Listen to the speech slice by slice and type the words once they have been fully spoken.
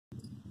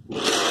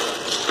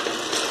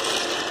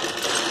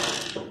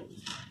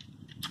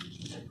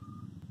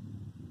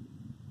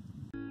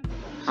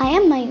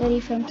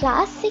Mayuri from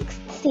class 6th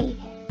C,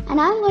 and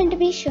I'm going to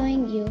be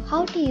showing you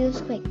how to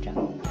use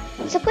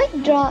QuickDraw. So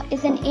QuickDraw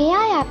is an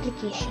AI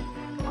application.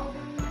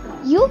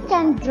 You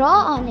can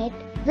draw on it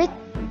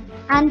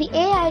and the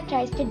AI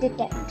tries to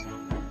detect.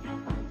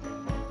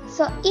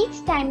 So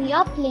each time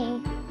you're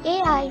playing,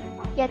 AI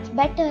gets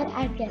better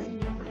at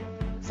guessing.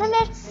 So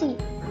let's see.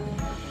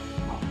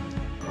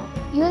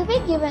 You will be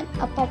given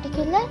a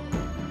particular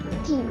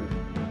theme,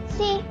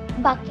 say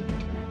bucket,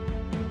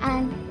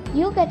 and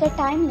you get a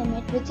time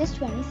limit which is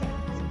 20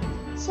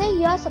 seconds. So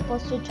you are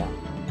supposed to draw.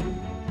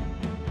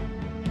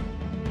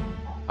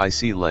 I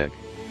see leg,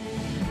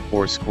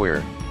 or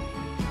square,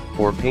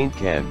 or paint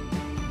can,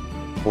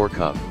 or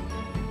cup,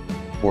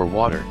 or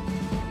water.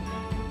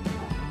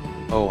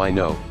 Oh, I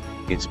know,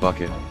 it's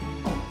bucket.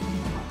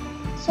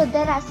 So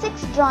there are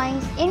 6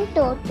 drawings in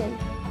total.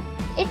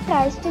 It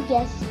tries to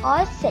guess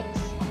all 6,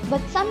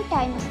 but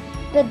sometimes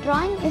the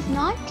drawing is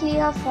not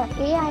clear for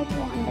AI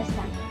to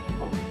understand.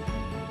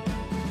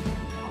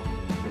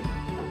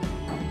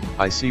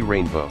 I see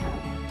rainbow,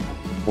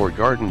 or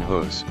garden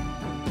hose.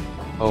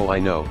 Oh, I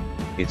know,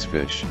 it's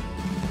fish.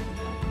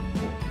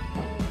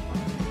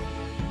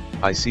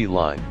 I see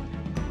line,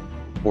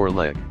 or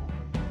leg,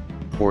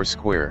 or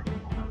square,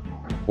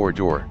 or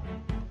door,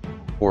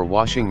 or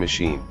washing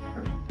machine.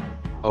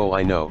 Oh,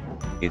 I know,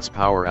 it's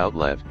power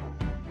outlet.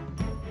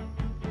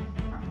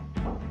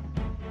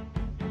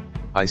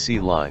 I see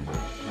line,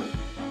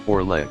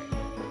 or leg,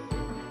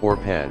 or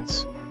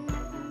pants,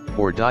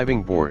 or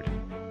diving board,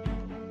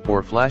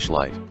 or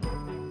flashlight.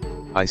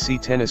 I see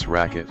tennis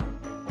racket.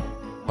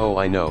 Oh,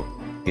 I know,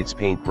 it's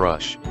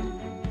paintbrush.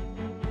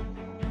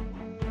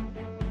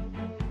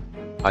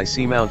 I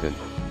see mountain,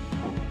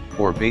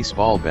 or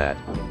baseball bat,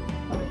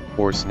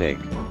 or snake,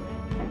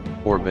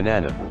 or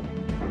banana.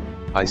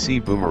 I see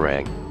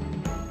boomerang,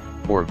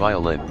 or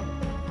violin,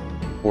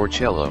 or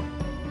cello.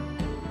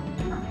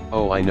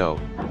 Oh, I know,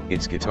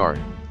 it's guitar.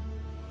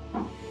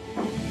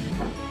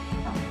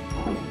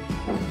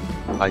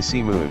 I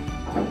see moon,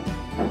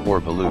 or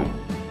balloon,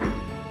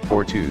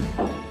 or tooth,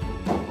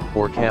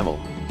 or camel.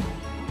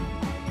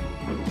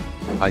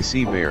 I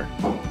see bear,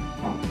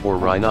 or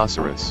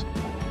rhinoceros,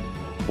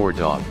 or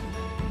dog,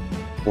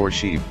 or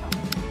sheep,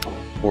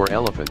 or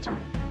elephant.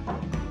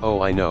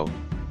 Oh, I know,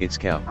 it's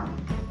cow.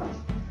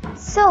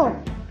 So,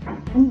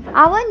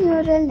 our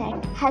neural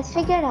net has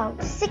figured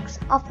out 6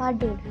 of our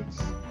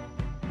doodles.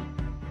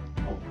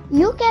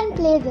 You can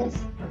play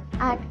this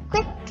at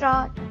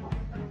QuickDraw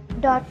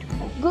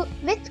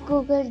with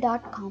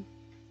google.com.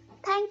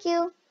 Thank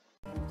you.